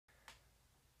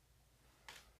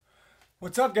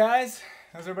What's up, guys?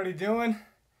 How's everybody doing?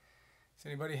 Is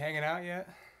anybody hanging out yet?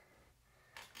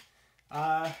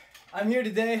 I'm here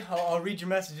today. I'll read your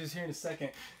messages here in a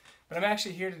second. But I'm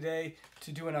actually here today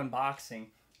to do an unboxing.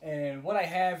 And what I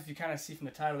have, if you kind of see from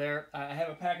the title there, I have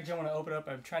a package I want to open up.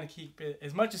 I'm trying to keep it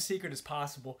as much a secret as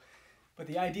possible. But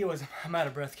the idea was I'm out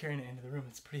of breath carrying it into the room.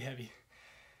 It's pretty heavy.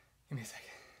 Give me a second.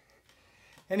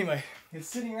 Anyway, it's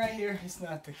sitting right here. It's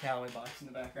not the Callaway box in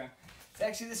the background. It's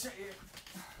actually this right here.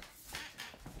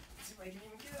 I can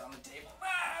even get it on the table.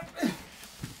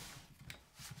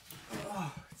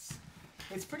 Oh,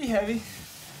 it's pretty heavy,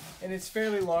 and it's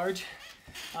fairly large.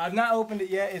 I've not opened it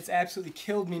yet. It's absolutely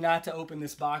killed me not to open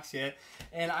this box yet,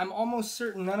 and I'm almost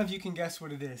certain none of you can guess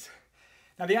what it is.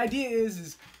 Now, the idea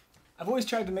is I've always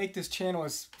tried to make this channel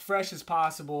as fresh as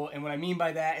possible, and what I mean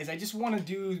by that is I just want to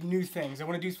do new things. I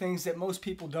want to do things that most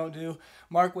people don't do.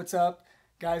 Mark, what's up?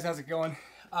 Guys, how's it going?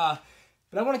 But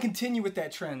I want to continue with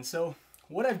that trend, so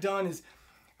what I've done is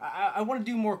I want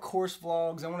to do more course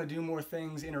vlogs. I want to do more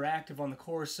things interactive on the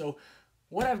course. So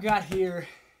what I've got here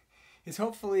is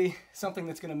hopefully something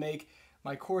that's going to make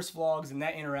my course vlogs and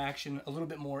that interaction a little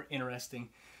bit more interesting.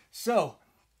 So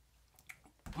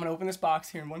I'm going to open this box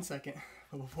here in 1 second.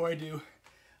 But before I do,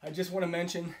 I just want to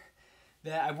mention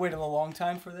that I've waited a long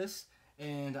time for this,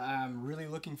 and I'm really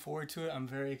looking forward to it. I'm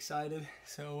very excited.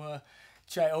 So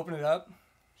should I open it up?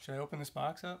 Should I open this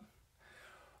box up?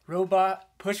 Robot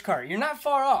push cart. You're not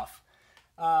far off.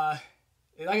 Like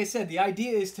I said, the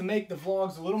idea is to make the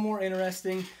vlogs a little more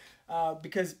interesting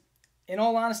because, in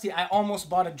all honesty, I almost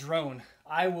bought a drone.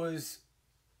 I was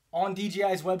on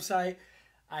DJI's website.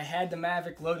 I had the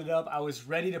Mavic loaded up. I was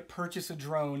ready to purchase a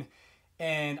drone,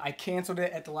 and I canceled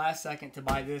it at the last second to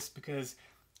buy this because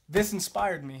this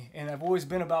inspired me, and I've always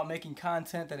been about making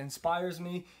content that inspires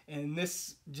me, and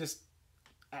this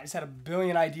I just had a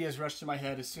billion ideas rush to my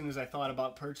head as soon as I thought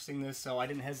about purchasing this, so I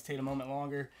didn't hesitate a moment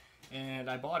longer, and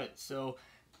I bought it. So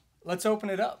let's open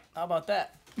it up. How about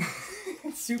that?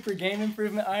 Super game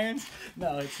improvement irons?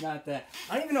 No, it's not that.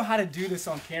 I don't even know how to do this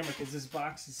on camera because this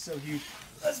box is so huge.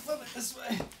 Let's flip it this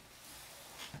way.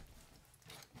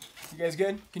 You guys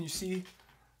good? Can you see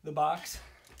the box?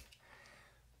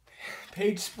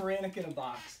 Page sporanic in a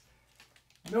box.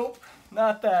 Nope,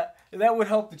 not that. That would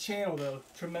help the channel, though,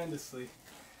 tremendously.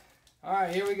 All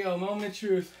right, here we go. Moment of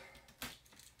truth.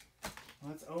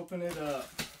 Let's open it up.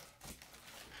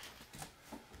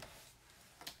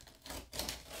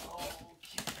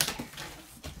 Okay.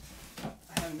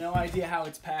 I have no idea how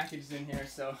it's packaged in here,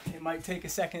 so it might take a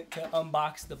second to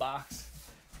unbox the box.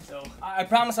 So I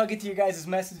promise I'll get to you guys'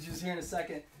 messages here in a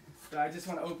second, but I just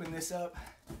want to open this up.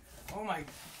 Oh my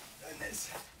goodness.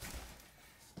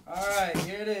 All right,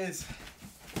 here it is.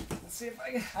 Let's see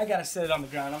if I gotta set it on the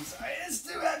ground. I'm sorry, it's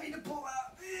too heavy to pull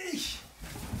out. Eesh.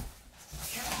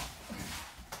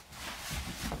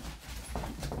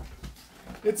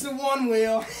 It's a one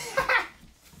wheel.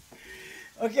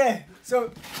 Okay,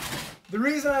 so the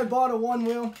reason I bought a one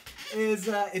wheel is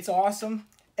it's awesome,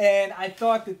 and I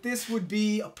thought that this would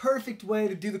be a perfect way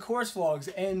to do the course vlogs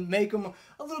and make them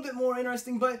a little bit more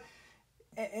interesting. But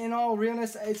in all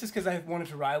realness, it's just because I wanted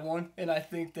to ride one, and I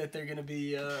think that it's gonna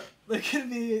be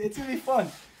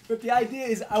fun. But the idea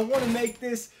is I want to make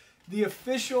this the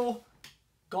official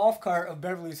golf cart of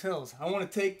Beverly Hills. I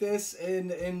want to take this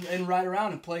and ride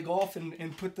around and play golf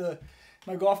and put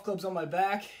my golf clubs on my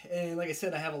back. And like I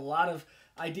said, I have a lot of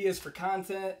ideas for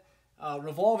content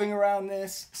revolving around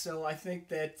this. So I think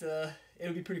that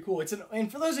it'll be pretty cool. And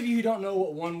for those of you who don't know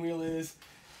what one wheel is,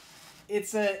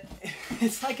 it's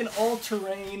like an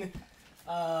all-terrain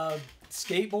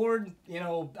skateboard. You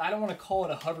know, I don't want to call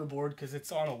it a hoverboard because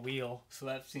it's on a wheel, so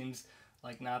that seems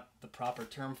like not the proper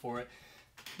term for it.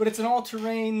 But it's an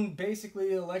all-terrain,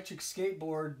 basically electric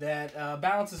skateboard that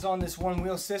balances on this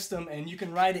one-wheel system, and you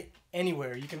can ride it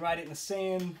anywhere. You can ride it in the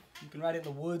sand, you can ride it in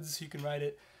the woods, you can ride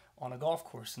it on a golf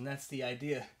course, and that's the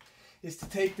idea, is to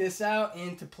take this out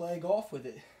and to play golf with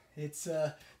it.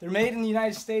 They're made in the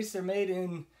United States. They're made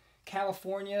in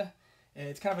California.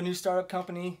 It's kind of a new startup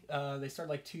company. They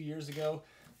started like 2 years ago,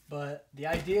 but the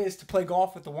idea is to play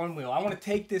golf with the one wheel. I want to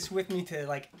take this with me to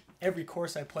like every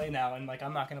course I play now, and like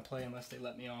I'm not going to play unless they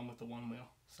let me on with the one wheel.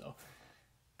 So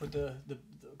put the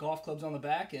golf clubs on the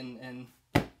back and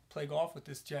play golf with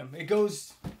this gem. It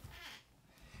goes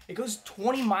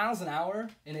 20 miles an hour,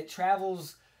 and it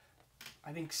travels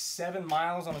I think 7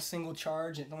 miles on a single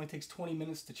charge. It only takes 20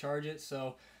 minutes to charge it,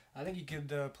 so I think you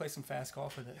could play some fast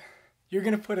golf with it. You're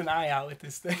going to put an eye out with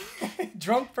this thing.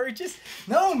 Drunk purchase?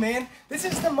 No, man. This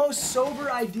is the most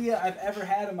sober idea I've ever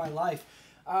had in my life.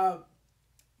 I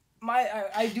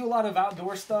do a lot of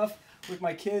outdoor stuff. with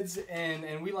my kids,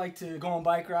 and we like to go on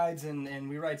bike rides, and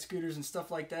we ride scooters and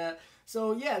stuff like that.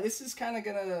 So yeah, this is kind of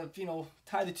gonna, you know,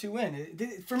 tie the two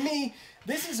in. For me,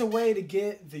 this is a way to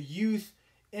get the youth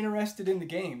interested in the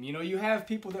game. You know, you have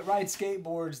people that ride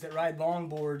skateboards, that ride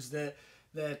longboards, that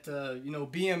you know,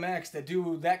 BMX, that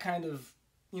do that kind of,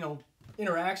 you know,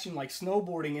 interaction like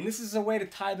snowboarding, and this is a way to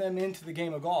tie them into the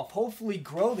game of golf. Hopefully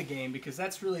grow the game, because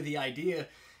that's really the idea,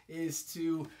 is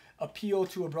to appeal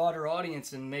to a broader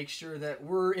audience and make sure that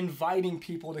we're inviting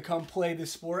people to come play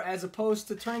this sport as opposed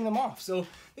to turning them off. So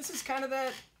this is kind of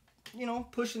that, you know,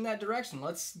 push in that direction.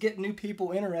 Let's get new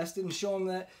people interested and show them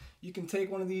that you can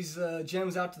take one of these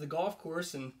gems out to the golf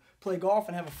course and play golf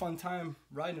and have a fun time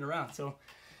riding it around. So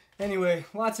anyway,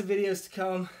 lots of videos to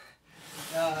come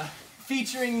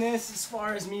featuring this as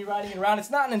far as me riding it around.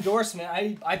 It's not an endorsement.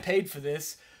 I paid for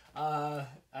this.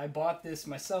 I bought this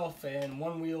myself, and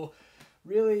One Wheel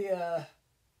really, I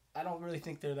don't really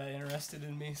think they're that interested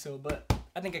in me. So, but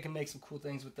I think I can make some cool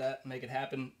things with that and make it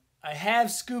happen. I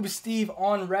have Scuba Steve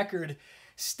on record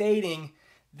stating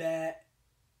that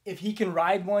if he can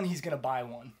ride one, he's going to buy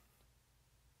one.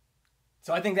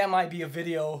 So I think that might be a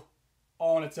video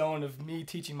all on its own of me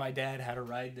teaching my dad how to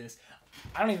ride this.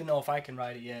 I don't even know if I can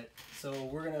ride it yet. So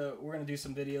we're gonna do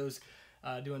some videos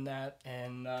doing that,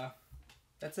 and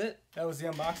that's it. That was the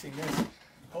unboxing. This,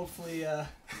 hopefully, I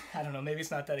don't know, maybe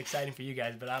it's not that exciting for you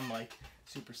guys, but I'm like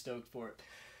super stoked for it.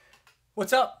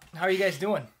 What's up? How are you guys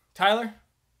doing? Tyler,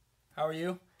 how are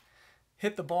you?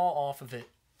 Hit the ball off of it.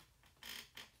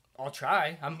 I'll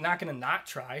try. I'm not gonna not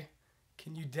try.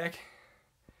 Can you deckhand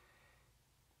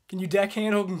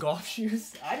Hogan golf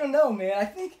shoes? I don't know, man. I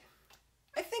think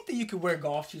that you could wear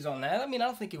golf shoes on that. I mean, I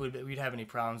don't think we'd have any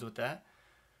problems with that.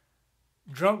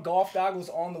 Drunk golf goggles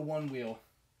on the One Wheel.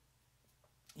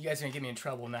 You guys are gonna get me in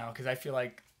trouble now because I feel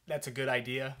like that's a good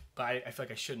idea, but I feel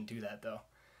like I shouldn't do that though.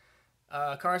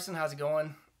 Carson, how's it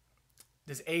going?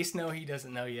 Does Ace know? He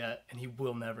doesn't know yet, and he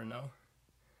will never know.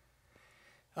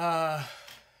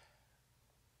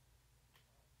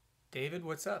 David,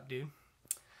 what's up, dude?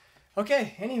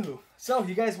 Okay, anywho. So,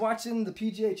 you guys watching the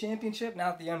PGA Championship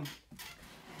now that the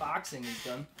unboxing is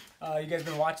done? You guys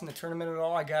been watching the tournament at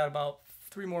all? I got about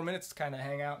 3 more minutes to kind of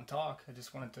hang out and talk. I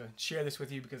just wanted to share this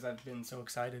with you because I've been so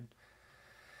excited.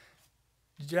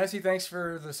 Jesse, thanks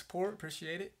for the support.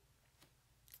 Appreciate it.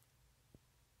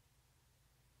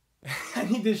 I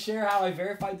need to share how I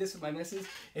verified this with my missus.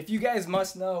 If you guys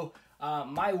must know,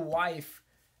 my wife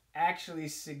actually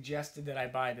suggested that I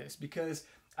buy this because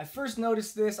I first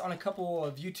noticed this on a couple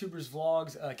of YouTubers'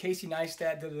 vlogs. Casey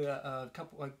Neistat did it a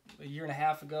year and a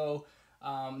half ago.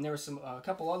 There were a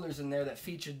couple others in there that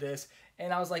featured this,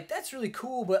 and I was like, "That's really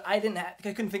cool," but I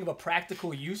couldn't think of a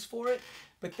practical use for it.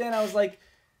 But then I was like,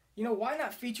 you know, why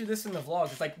not feature this in the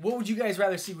vlogs? It's like, what would you guys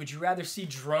rather see? Would you rather see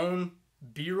drone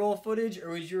B-roll footage, or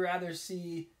would you rather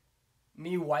see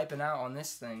me wiping out on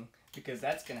this thing? Because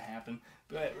that's gonna happen.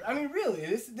 But I mean, really,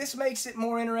 this makes it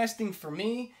more interesting for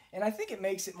me, and I think it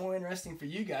makes it more interesting for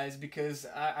you guys because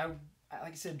I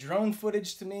like I said, drone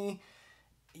footage to me,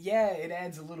 yeah, it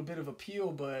adds a little bit of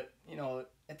appeal, but you know,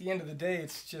 at the end of the day,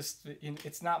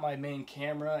 it's not my main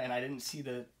camera, and I didn't see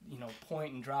the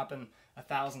point in dropping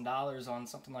 $1,000 on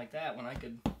something like that when I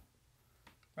could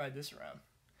ride this around.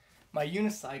 My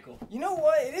unicycle. You know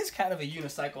what? It is kind of a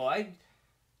unicycle.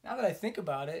 Now that I think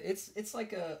about it, it's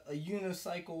like a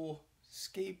unicycle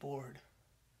skateboard.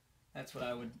 That's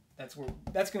going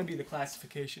to be the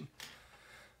classification.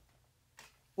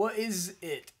 What is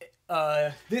it?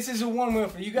 This is a One Wheel.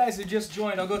 For you guys that just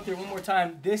joined, I'll go through it one more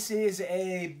time. This is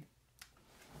a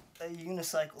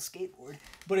unicycle skateboard,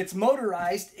 but it's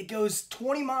motorized. It goes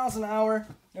 20 miles an hour,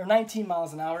 or 19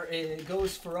 miles an hour. It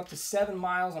goes for up to 7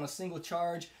 miles on a single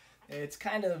charge. It's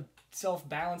kind of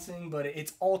self-balancing, but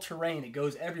it's all-terrain. It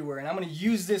goes everywhere, and I'm going to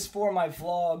use this for my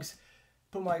vlogs,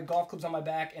 put my golf clubs on my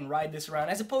back, and ride this around,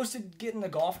 as opposed to getting a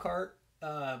golf cart,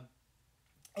 and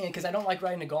because I don't like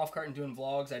riding a golf cart and doing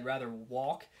vlogs, I'd rather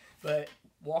walk, but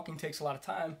walking takes a lot of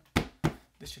time.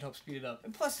 This should help speed it up,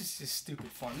 and plus it's just stupid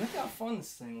fun. Look how fun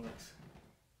this thing looks.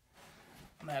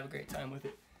 I'm going to have a great time with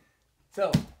it. So,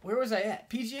 where was I at?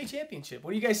 PGA Championship.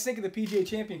 What do you guys think of the PGA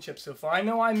Championship so far? I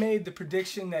know I made the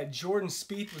prediction that Jordan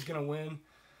Spieth was going to win.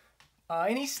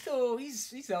 And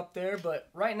he's up there, but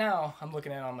right now, I'm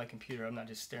looking at it on my computer. I'm not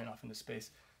just staring off into space.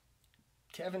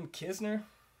 Kevin Kisner,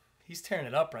 he's tearing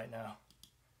it up right now.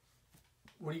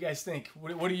 What do you guys think?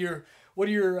 What are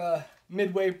your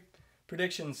midway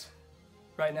predictions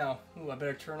right now? Ooh, I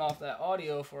better turn off that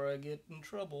audio before I get in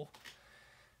trouble.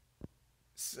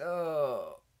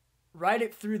 So, ride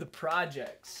it through the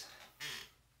projects.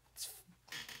 You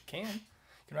can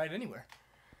ride it anywhere.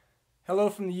 Hello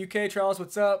from the UK, Charles.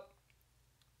 What's up?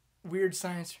 Weird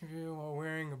science review while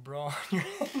wearing a bra on your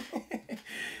head.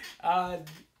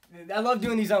 I love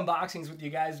doing these unboxings with you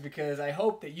guys because I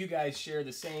hope that you guys share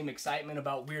the same excitement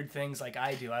about weird things like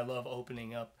I do. I love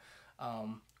opening up.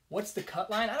 What's the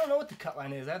cut line? I don't know what the cut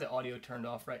line is. I have the audio turned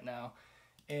off right now.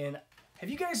 And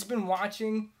have you guys been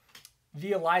watching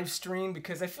via live stream?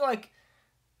 Because I feel like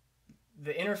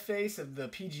the interface of the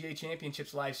PGA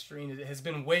Championships live stream has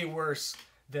been way worse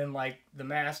than like the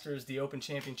Masters, the Open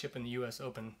Championship, and the US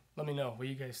Open. Let me know what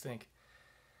you guys think.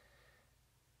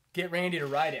 Get Randy to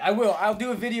ride it. I will. I'll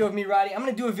do a video of me riding. I'm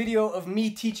going to do a video of me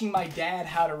teaching my dad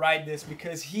how to ride this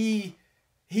because he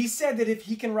said that if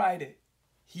he can ride it,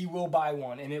 he will buy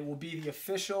one. And it will be the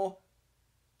official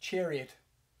Chariot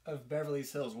of Beverly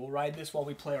Hills. We'll ride this while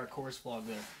we play our course vlog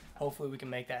there. Hopefully we can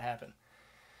make that happen.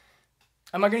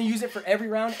 Am I going to use it for every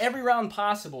round? Every round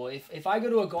possible. If I go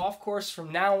to a golf course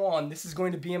from now on, this is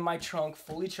going to be in my trunk,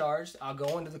 fully charged. I'll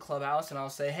go into the clubhouse and I'll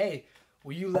say, hey,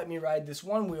 will you let me ride this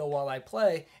one wheel while I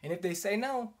play? And if they say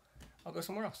no, I'll go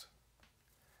somewhere else.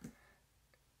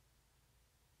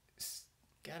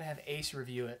 Gotta have Ace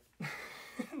review it.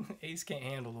 Ace can't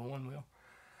handle the one wheel.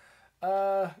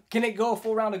 Can it go a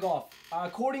full round of golf?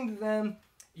 According to them,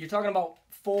 you're talking about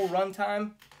full run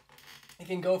time. It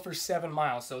can go for 7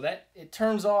 miles. So that it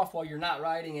turns off while you're not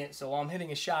riding it. So while I'm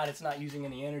hitting a shot, it's not using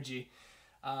any energy.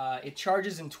 It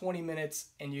charges in 20 minutes,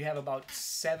 and you have about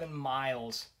 7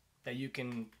 miles that you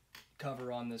can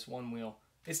cover on this one wheel.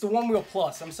 It's the one wheel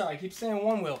plus. I'm sorry, I keep saying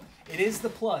one wheel. It is the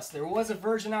plus. There was a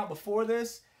version out before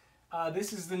this.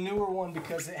 This is the newer one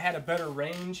because it had a better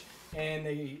range and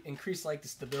they increased like the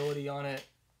stability on it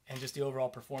and just the overall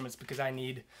performance because I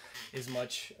need as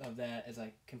much of that as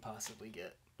I can possibly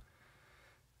get.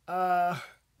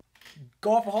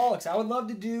 Golfaholics. I would love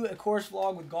to do a course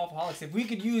vlog with Golfaholics. If we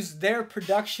could use their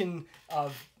production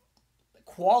of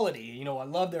quality, you know, I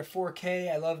love their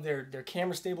 4K, I love their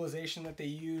camera stabilization that they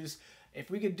use. If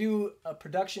we could do a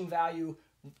production value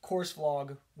course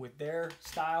vlog with their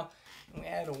style and we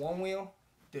add a one wheel,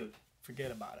 dude,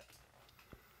 forget about it.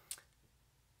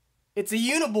 It's a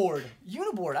uniboard.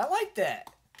 Uniboard, I like that.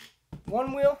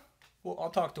 One wheel? Well, I'll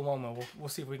talk to one wheel. We'll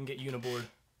see if we can get uniboard.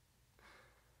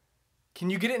 Can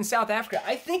you get it in South Africa?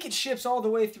 I think it ships all the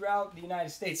way throughout the United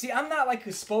States. See, I'm not like a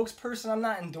spokesperson. I'm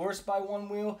not endorsed by One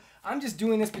Wheel. I'm just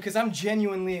doing this because I'm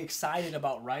genuinely excited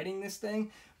about riding this thing.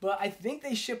 But I think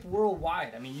they ship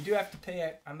worldwide. I mean, you do have to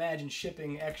pay, I imagine,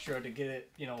 shipping extra to get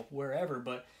it, you know, wherever.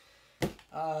 But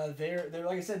they're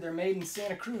like I said, they're made in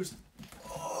Santa Cruz.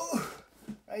 Oh,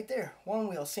 right there, One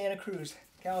Wheel, Santa Cruz,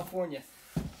 California.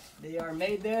 They are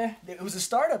made there. It was a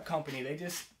startup company. They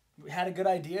just had a good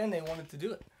idea and they wanted to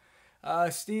do it.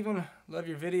 Steven, love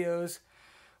your videos.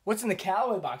 What's in the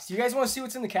Callaway box? Do you guys want to see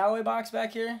what's in the Callaway box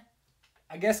back here?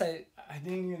 I guess I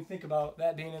didn't even think about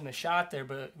that being in the shot there,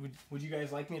 but would you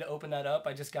guys like me to open that up?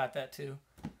 I just got that too.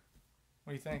 What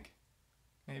do you think?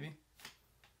 Maybe?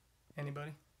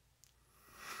 Anybody?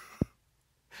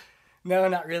 No,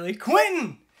 not really.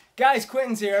 Quentin! Guys,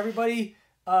 Quentin's here. Everybody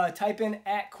type in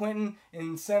 @Quentin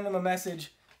and send him a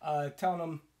message telling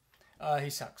him he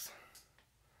sucks.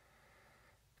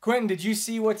 Quentin, did you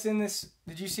see what's in this?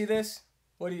 Did you see this?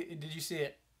 Did you see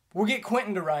it? We'll get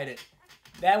Quentin to ride it.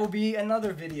 That will be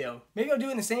another video. Maybe I'll do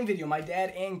it in the same video. My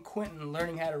dad and Quentin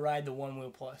learning how to ride the One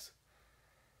Wheel Plus.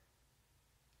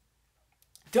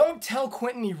 Don't tell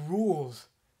Quentin he rules.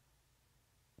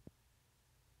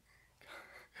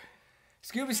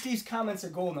 Scuba Steve's comments are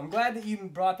golden. I'm glad that you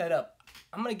brought that up.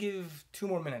 I'm going to give 2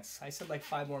 more minutes. I said like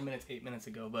 5 more minutes 8 minutes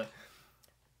ago, but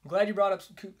I'm glad you brought up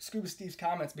Scuba Steve's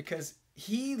comments because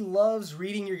he loves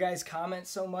reading your guys' comments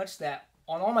so much that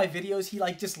on all my videos, he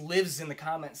like just lives in the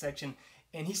comment section.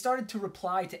 And he started to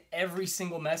reply to every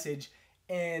single message.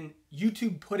 And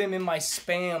YouTube put him in my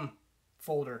spam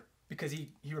folder because he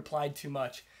replied too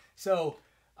much. So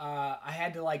I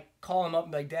had to like call him up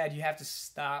and be like, Dad, you have to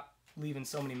stop leaving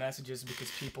so many messages because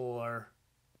people are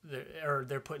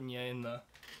they're putting you in the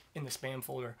spam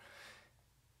folder.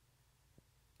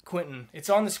 Quentin, it's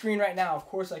on the screen right now. Of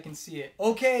course I can see it.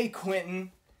 Okay,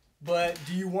 Quentin, but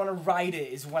do you want to write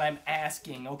it is what I'm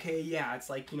asking. Okay, yeah, it's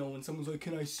like, you know, when someone's like,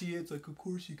 can I see it? It's like, of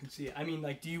course you can see it. I mean,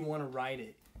 like, do you want to write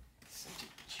it? Such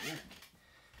a jerk.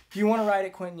 Do you want to write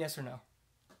it, Quentin? Yes or no?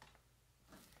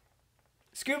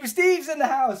 Scuba Steve's in the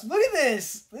house. Look at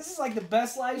this. This is like the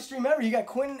best live stream ever. You got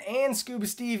Quentin and Scuba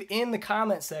Steve in the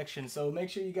comment section, so make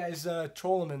sure you guys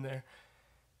troll him in there.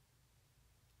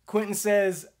 Quentin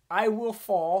says, I will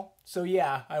fall, so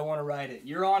yeah, I want to ride it.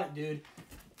 You're on it, dude.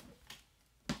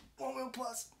 One Wheel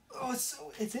Plus. Oh,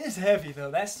 it is heavy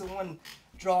though. That's the one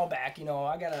drawback. You know,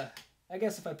 I gotta I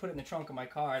guess if I put it in the trunk of my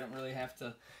car, I don't really have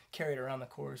to carry it around the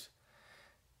course.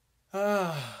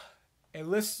 A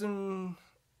listen...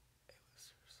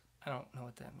 I don't know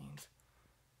what that means.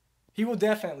 He will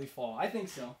definitely fall. I think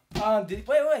so.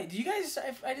 Wait. Do you guys...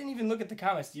 I didn't even look at the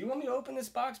comments. Do you want me to open this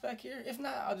box back here? If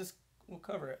not, we'll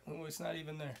cover it. Oh, it's not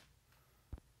even there.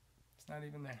 It's not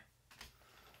even there.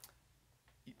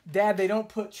 Dad, they don't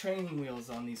put training wheels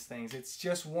on these things. It's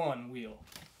just one wheel.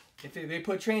 If they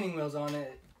put training wheels on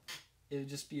it, it would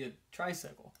just be a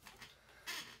tricycle.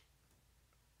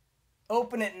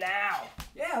 Open it now.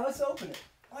 Yeah, let's open it.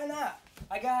 Why not?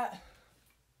 I got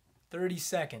 30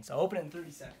 seconds. I'll open it in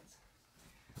 30 seconds.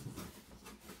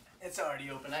 It's already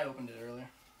open. I opened it earlier.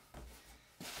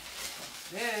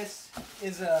 This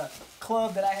is a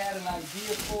club that I had an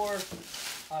idea for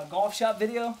a golf shop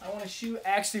video I want to shoot,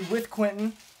 actually with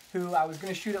Quentin, who I was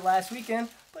going to shoot it last weekend,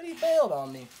 but he bailed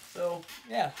on me. So,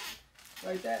 yeah,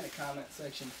 write that in the comment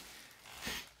section.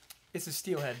 It's a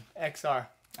Steelhead XR.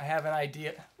 I have an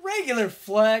idea. Regular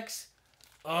flex.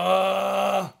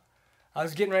 I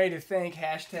was getting ready to thank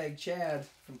 #Chad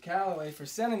from Callaway for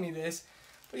sending me this,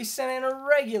 but he sent in a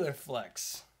regular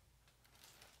flex.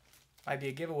 Might be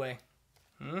a giveaway.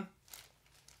 What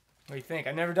do you think?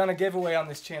 I've never done a giveaway on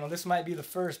this channel. This might be the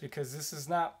first because this is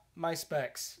not my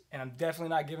specs, and I'm definitely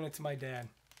not giving it to my dad.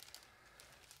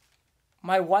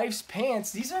 My wife's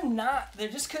pants, these are not, they're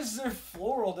just because they're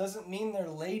floral doesn't mean they're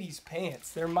ladies'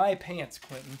 pants. They're my pants,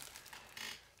 Quentin.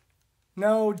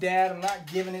 No, Dad, I'm not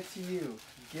giving it to you.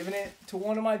 I'm giving it to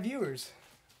one of my viewers.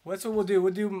 What's what we'll do?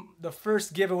 We'll do the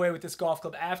first giveaway with this golf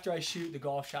club after I shoot the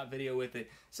golf shop video with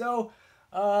it. So,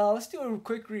 let's do a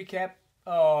quick recap.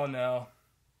 Oh, no.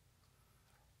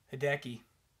 Hideki,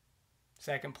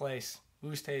 second place.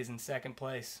 Oosthuizen, second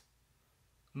place.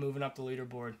 Moving up the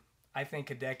leaderboard. I think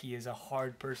Hideki is a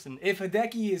hard person. If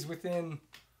Hideki is within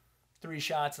 3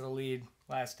 shots of the lead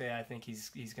last day, I think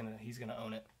he's gonna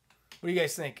own it. What do you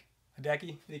guys think?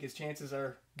 Hideki, think his chances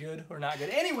are good or not good?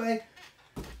 Anyway,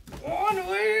 one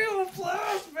wheel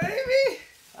plus, baby!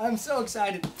 I'm so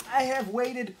excited. I have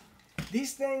waited.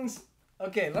 These things.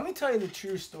 Okay, let me tell you the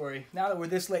true story. Now that we're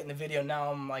this late in the video,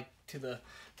 now I'm like to the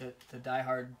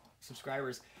diehard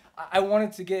subscribers. I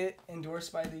wanted to get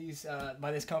endorsed by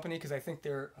this company because I think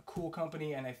they're a cool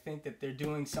company and I think that they're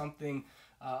doing something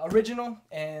original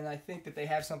and I think that they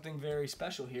have something very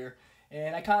special here.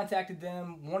 And I contacted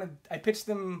them. I pitched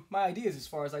them my ideas as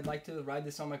far as I'd like to ride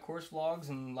this on my course vlogs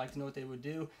and like to know what they would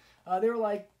do. They were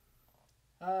like,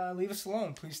 "Leave us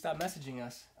alone. Please stop messaging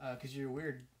us because you're a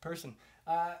weird person."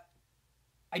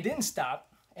 I didn't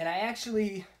stop, and I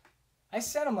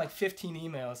sent them like 15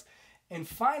 emails, and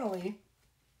finally,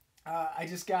 I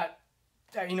just got,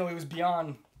 it was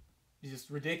beyond just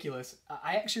ridiculous.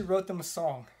 I actually wrote them a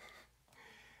song.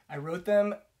 I wrote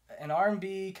them an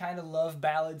R&B kind of love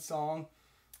ballad song,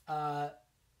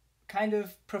 kind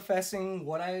of professing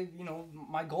what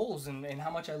my goals and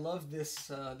how much I love this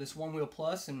One Wheel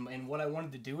Plus and what I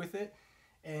wanted to do with it.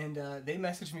 And they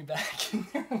messaged me back and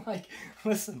they're like,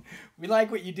 "Listen, we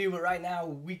like what you do, but right now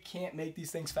we can't make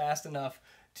these things fast enough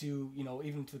to,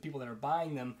 even to the people that are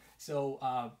buying them.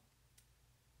 So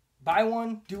buy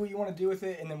one, do what you want to do with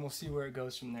it, and then we'll see where it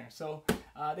goes from there." So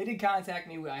they did contact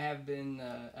me. I have been,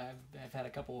 I've had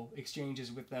a couple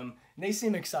exchanges with them. And they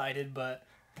seem excited, but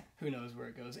who knows where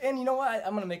it goes. And you know what?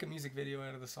 I'm going to make a music video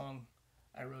out of the song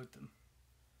I wrote them.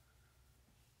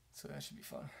 So that should be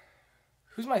fun.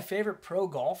 Who's my favorite pro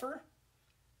golfer?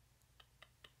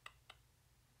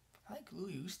 I like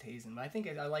Louis Oosthuizen, but I think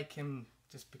I like him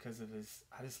just because of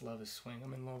I just love his swing.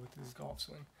 I'm in love with his golf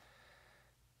swing.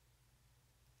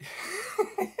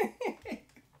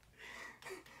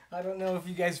 I don't know if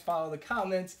you guys follow the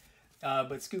comments,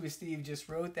 but Scuba Steve just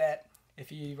wrote that if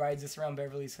he rides this around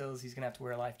Beverly Hills, he's going to have to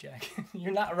wear a life jacket.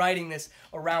 You're not riding this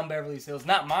around Beverly Hills.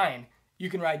 Not mine. You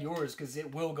can ride yours because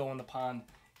it will go in the pond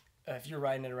if you're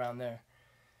riding it around there.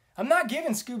 I'm not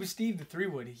giving Scuba Steve the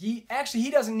 3-wood. He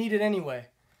doesn't need it anyway.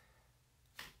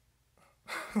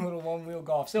 Little One Wheel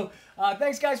golf. So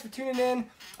thanks guys for tuning in.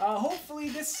 Hopefully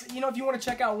this, if you want to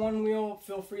check out One Wheel,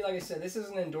 feel free. Like I said, this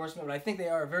isn't an endorsement, but I think they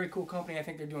are a very cool company. I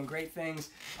think they're doing great things.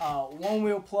 One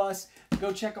Wheel Plus,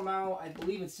 go check them out. I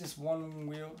believe it's just One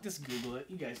Wheel. Just Google it.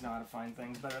 You guys know how to find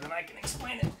things better than I can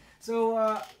explain it. So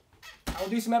I'll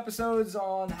do some episodes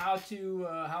on how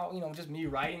just me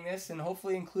riding this, and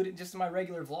hopefully include it just in my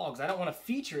regular vlogs. I don't want to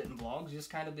feature it in vlogs, just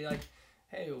kind of be like,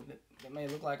 hey, it may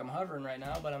look like I'm hovering right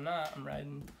now, but I'm not. I'm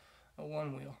riding a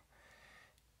One Wheel.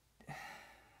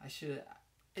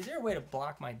 Is there a way to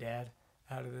block my dad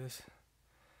out of this?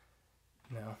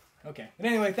 No. Okay. But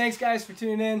anyway, thanks guys for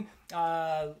tuning in.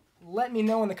 Let me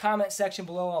know in the comment section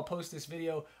below. I'll post this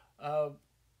video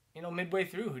you know, midway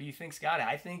through. Who do you think's got it?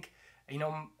 I think, you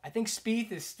know, I think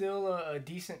Spieth is still a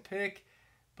decent pick,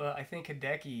 but I think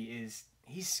Hideki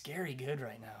he's scary good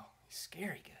right now. He's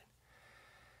scary good.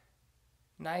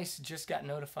 Nice, just got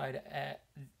notified at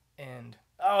end.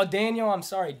 Oh, Daniel, I'm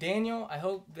sorry. Daniel, I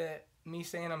hope that me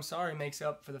saying I'm sorry makes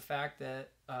up for the fact that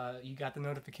you got the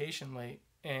notification late,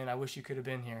 and I wish you could have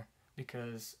been here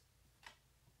because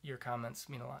your comments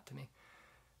mean a lot to me.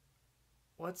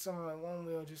 What's some of my one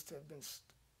wheel just have been...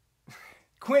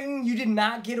 Quentin, you did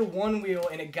not get a one wheel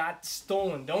and it got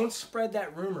stolen. Don't spread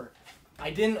that rumor.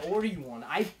 I didn't order you one.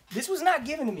 This was not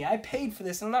given to me. I paid for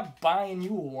this and I'm not buying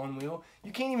you a one wheel.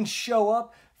 You can't even show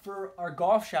up for our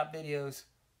golf shop videos.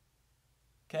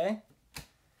 Okay?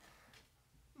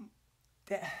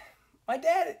 My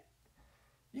dad,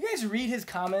 you guys read his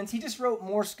comments. He just wrote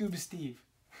more Scuba Steve.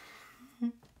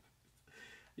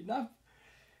 You're not,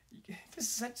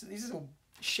 this is a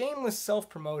shameless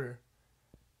self-promoter.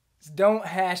 Don't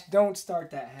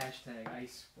start that hashtag, I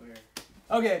swear.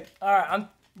 Okay, alright, I'm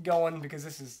going because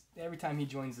this is, every time he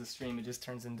joins the stream, it just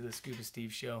turns into the Scuba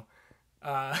Steve show.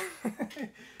 Alright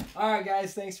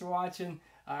guys, thanks for watching.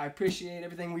 I appreciate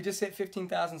everything. We just hit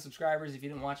 15,000 subscribers. If you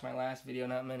didn't watch my last video,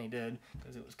 not many did,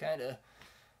 because it was kind of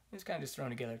just thrown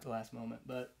together at the last moment.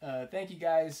 But thank you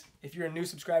guys. If you're a new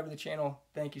subscriber to the channel,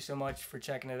 thank you so much for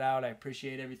checking it out. I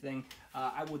appreciate everything.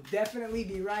 I will definitely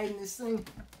be riding this thing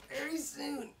very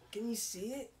soon. Can you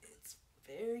see it? It's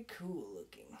very cool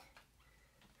looking.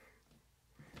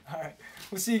 All right.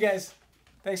 We'll see you guys.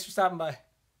 Thanks for stopping by.